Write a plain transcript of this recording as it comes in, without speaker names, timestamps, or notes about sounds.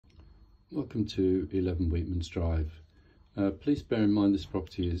Welcome to 11 Wheatman's Drive. Please bear in mind this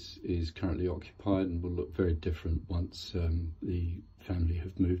property is currently occupied and will look very different once the family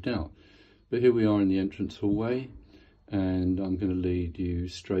have moved out. But here we are in the entrance hallway, and I'm going to lead you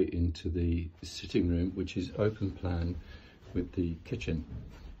straight into the sitting room, which is open plan with the kitchen.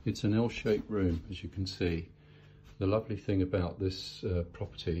 It's an L-shaped room, as you can see. The lovely thing about this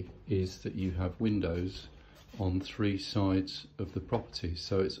property is that you have windows on three sides of the property,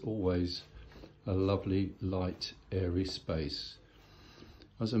 so it's always a lovely light airy space.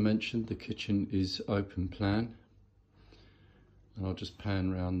 As I mentioned, the kitchen is open plan, and I'll just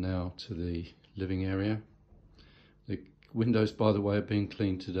pan round now to the living area. The windows, by the way, are being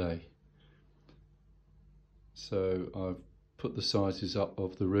cleaned today, so I've put the sizes up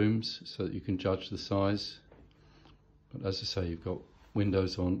of the rooms so that you can judge the size. But as I say, you've got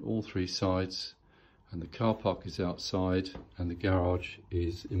windows on all three sides, and the car park is outside, and the garage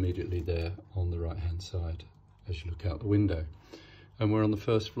is immediately there on the right hand side as you look out the window. And we're on the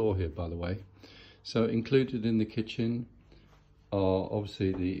first floor here, by the way. So included in the kitchen are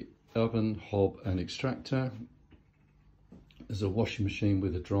obviously the oven, hob and extractor. There's a washing machine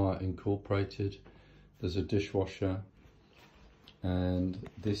with a dryer incorporated. There's a dishwasher, and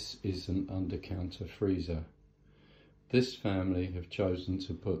this is an under-counter freezer. This family have chosen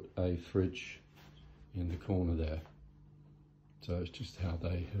to put a fridge in the corner there, so it's just how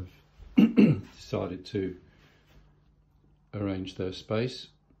they have decided to arrange their space.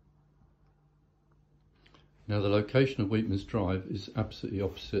 Now, the location of Wheatman's Drive is absolutely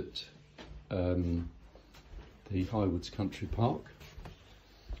opposite the Highwoods Country Park.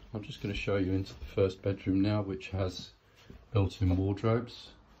 I'm just going to show you into the first bedroom now, which has built-in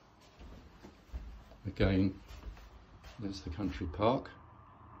wardrobes. Again, there's the country park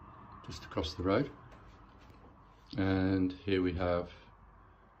just across the road. And here we have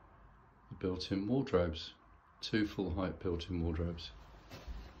the built-in wardrobes, two full height built-in wardrobes.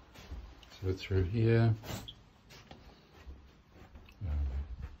 So through here,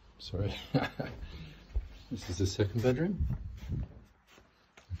 sorry, this is the second bedroom.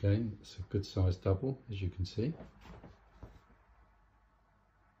 Again, it's a good sized double, as you can see.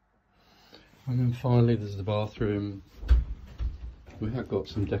 And then finally there's the bathroom. We have got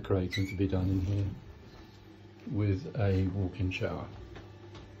some decorating to be done in here, with a walk-in shower.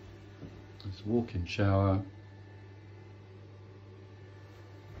 There's a walk-in shower.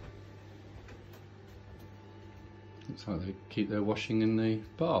 Looks like they keep their washing in the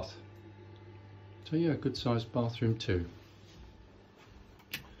bath. So yeah, good sized bathroom too.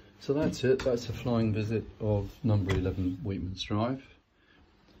 So that's it. That's a flying visit of number 11 Wheatman's Drive.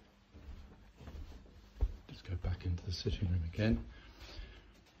 Just go back into the sitting room again.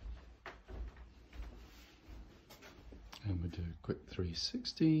 And we'll do a quick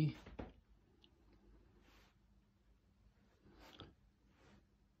 360.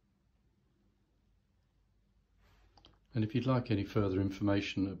 And if you'd like any further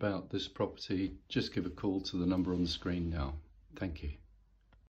information about this property, just give a call to the number on the screen now. Thank you.